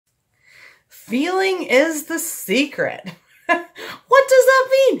Feeling is the secret. What does that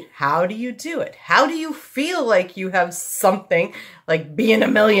mean? How do you do it? How do you feel like you have something like being a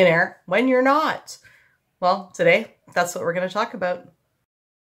millionaire when you're not? Well, today, that's what we're going to talk about.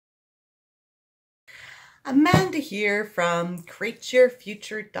 Amanda here from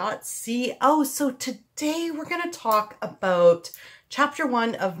createyourfuture.co. So today we're going to talk about chapter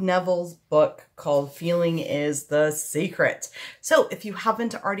 1 of Neville's book called Feeling is the Secret. So if you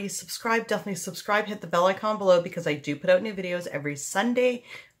haven't already subscribed, definitely subscribe, hit the bell icon below because I do put out new videos every Sunday,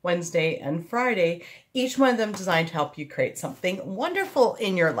 Wednesday, and Friday, each one of them designed to help you create something wonderful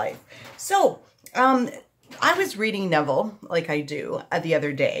in your life. So, I was reading Neville, like I do, the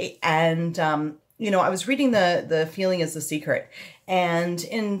other day, and I was reading the Feeling is the Secret. And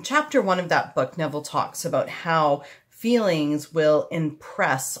in chapter 1 of that book, Neville talks about how feelings will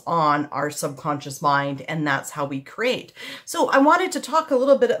impress on our subconscious mind, and that's how we create. So I wanted to talk a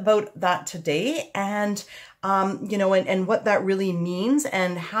little bit about that today, and and what that really means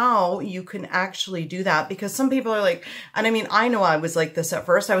and how you can actually do that. Because some people are like, and I mean, I know I was like this at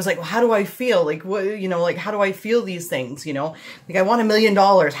first. I was like, well, how do I feel? Like, what, how do I feel these things? Like I want $1 million.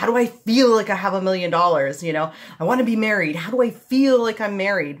 How do I feel like I have $1 million? I want to be married. How do I feel like I'm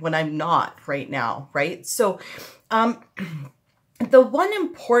married when I'm not right now? Right. So, the one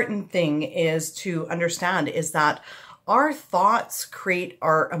important thing is to understand is that our thoughts create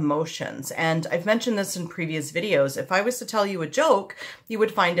our emotions. And I've mentioned this in previous videos. If I was to tell you a joke, you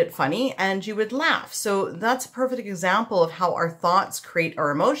would find it funny and you would laugh. So that's a perfect example of how our thoughts create our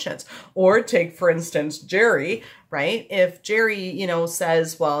emotions. Or take, for instance, Gerry, right? If Gerry,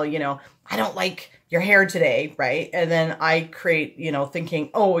 says, well, I don't like your hair today, right? And then I create, thinking,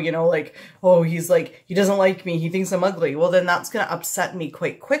 he's like, he doesn't like me. He thinks I'm ugly. Well, then that's going to upset me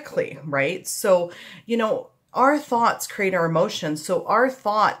quite quickly, right? So, our thoughts create our emotions. So our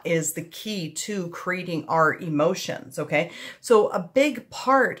thought is the key to creating our emotions, okay? So a big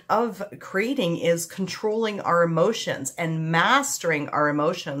part of creating is controlling our emotions and mastering our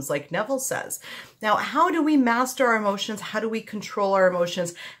emotions, like Neville says. Now, how do we master our emotions? How do we control our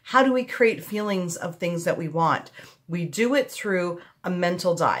emotions? How do we create feelings of things that we want? We do it through a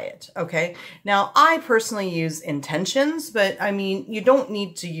mental diet, okay? Now, I personally use intentions, but I mean, you don't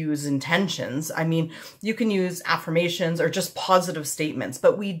need to use intentions. I mean, you can use affirmations or just positive statements,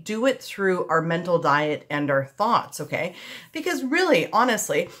 but we do it through our mental diet and our thoughts, okay? Because really,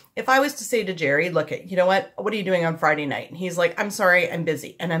 honestly, if I was to say to Gerry, look, you know what are you doing on Friday night? And he's like, I'm sorry, I'm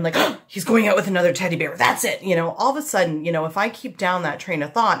busy. And I'm like, oh, he's going out with another teddy bear. That's it. All of a sudden, if I keep down that train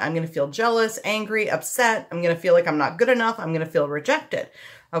of thought, I'm going to feel jealous, angry, upset. I'm going to feel like I'm not good enough. I'm going to feel rejected,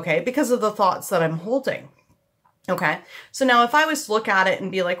 okay, because of the thoughts that I'm holding. Okay, so now if I was to look at it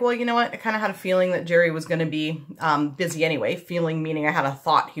and be like, well, you know what, I kind of had a feeling that Gerry was going to be busy anyway. Feeling meaning I had a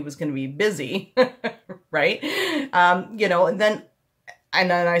thought he was going to be busy, right? And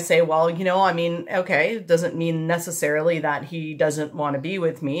then I say, well, I mean, okay, it doesn't mean necessarily that he doesn't want to be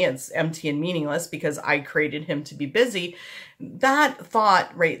with me. It's empty and meaningless because I created him to be busy. That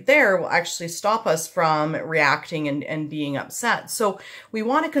thought right there will actually stop us from reacting and being upset. So we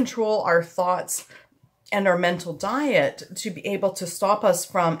want to control our thoughts and our mental diet to be able to stop us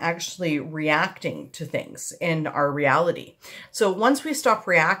from actually reacting to things in our reality. So once we stop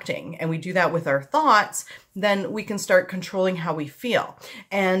reacting and we do that with our thoughts, then we can start controlling how we feel.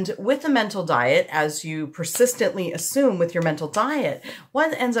 And with the mental diet, as you persistently assume with your mental diet,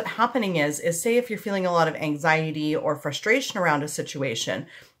 what ends up happening is say if you're feeling a lot of anxiety or frustration around a situation,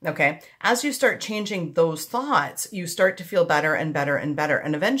 okay, as you start changing those thoughts, you start to feel better and better and better.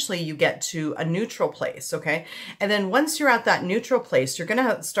 And eventually you get to a neutral place, okay? And then once you're at that neutral place, you're going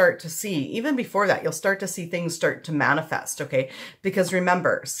to start to see, even before that, you'll start to see things start to manifest, okay? Because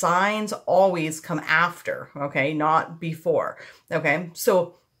remember, signs always come after, okay, not before, okay?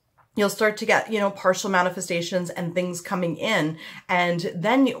 So you'll start to get, partial manifestations and things coming in. And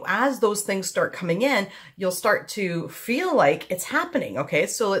then as those things start coming in, you'll start to feel like it's happening. Okay.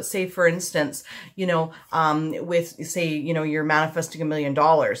 So let's say, for instance, you're manifesting $1 million.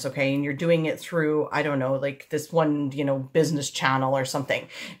 Okay. And you're doing it through, I don't know, like this one, business channel or something.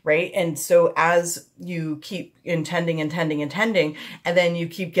 Right. And so as you keep intending, and then you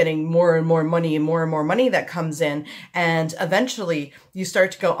keep getting more and more money and more money that comes in. And eventually you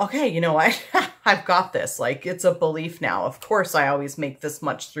start to go, okay, I've got this. Like, it's a belief now. Of course, I always make this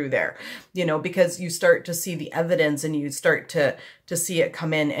much through there, because you start to see the evidence and you start to see it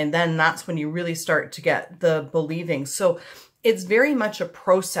come in. And then that's when you really start to get the believing. So it's very much a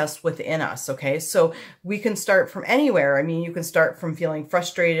process within us, okay? So we can start from anywhere. I mean, you can start from feeling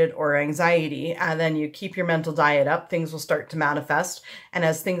frustrated or anxiety, and then you keep your mental diet up, things will start to manifest. And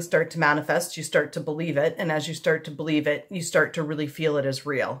as things start to manifest, you start to believe it. And as you start to believe it, you start to really feel it as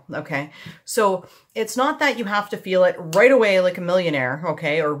real, okay? So it's not that you have to feel it right away like a millionaire,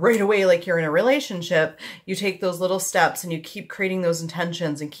 okay? Or right away like you're in a relationship. You take those little steps and you keep creating those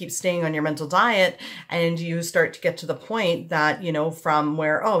intentions and keep staying on your mental diet, and you start to get to the point that, you know, from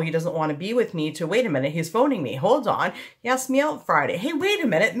where, oh, he doesn't want to be with me, to wait a minute, he's phoning me. Hold on. He asked me out Friday. Hey, wait a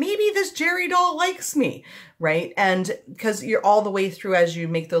minute. Maybe this Gerry doll likes me, right? And because you're all the way through, as you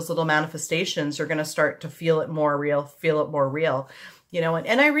make those little manifestations, you're going to start to feel it more real, you know,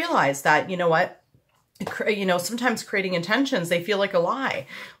 and I realized that, you know what? You know, sometimes creating intentions, they feel like a lie.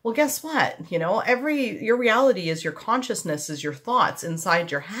 Well, guess what? You know, your reality is your consciousness, is your thoughts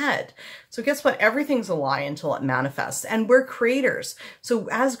inside your head. So guess what? Everything's a lie until it manifests, and we're creators. So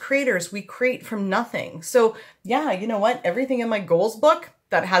as creators, we create from nothing. So yeah, you know what? Everything in my goals book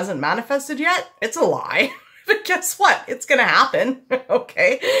that hasn't manifested yet, it's a lie. But guess what? It's going to happen.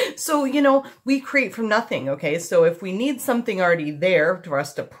 Okay. So, you know, we create from nothing. Okay. So if we need something already there for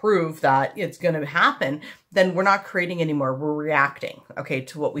us to prove that it's going to happen, then we're not creating anymore. We're reacting, okay,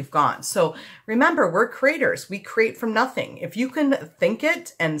 to what we've got. So remember, we're creators. We create from nothing. If you can think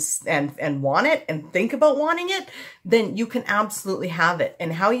it and want it and think about wanting it, then you can absolutely have it.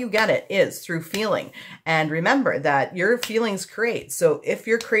 And how you get it is through feeling. And remember that your feelings create. So if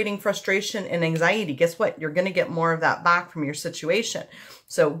you're creating frustration and anxiety, guess what? You're going to get more of that back from your situation.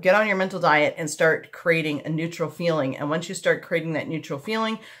 So get on your mental diet and start creating a neutral feeling. And once you start creating that neutral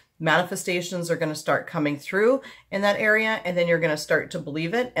feeling, manifestations are going to start coming through in that area, and then you're going to start to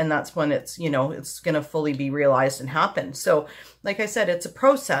believe it. And that's when it's, you know, it's going to fully be realized and happen. So like I said, it's a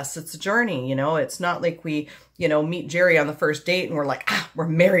process. It's a journey. You know, it's not like we, you know, meet Gerry on the first date and we're like, we're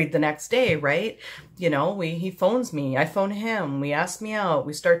married the next day, right? You know, he phones me, I phone him, we ask me out,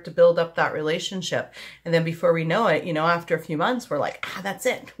 we start to build up that relationship. And then before we know it, you know, after a few months, we're like, that's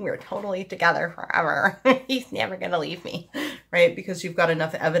it. We're totally together forever. He's never going to leave me, right? Because you've got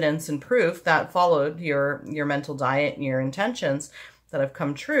enough evidence and proof that followed your mental diet and your intentions that have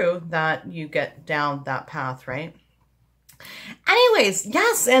come true, that you get down that path, right? Anyways,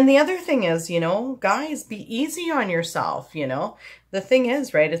 yes. And the other thing is, you know, guys, be easy on yourself. You know, the thing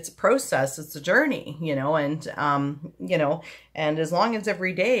is, right, it's a process, it's a journey, you know, and, you know, and as long as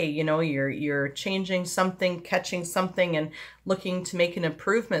every day, you know, you're changing something, catching something and looking to make an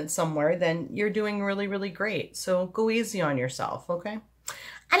improvement somewhere, then you're doing really, really great. So go easy on yourself. Okay.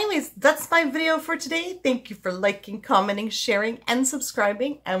 Anyways, that's my video for today. Thank you for liking, commenting, sharing, and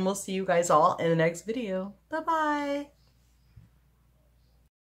subscribing, and we'll see you guys all in the next video. Bye-bye.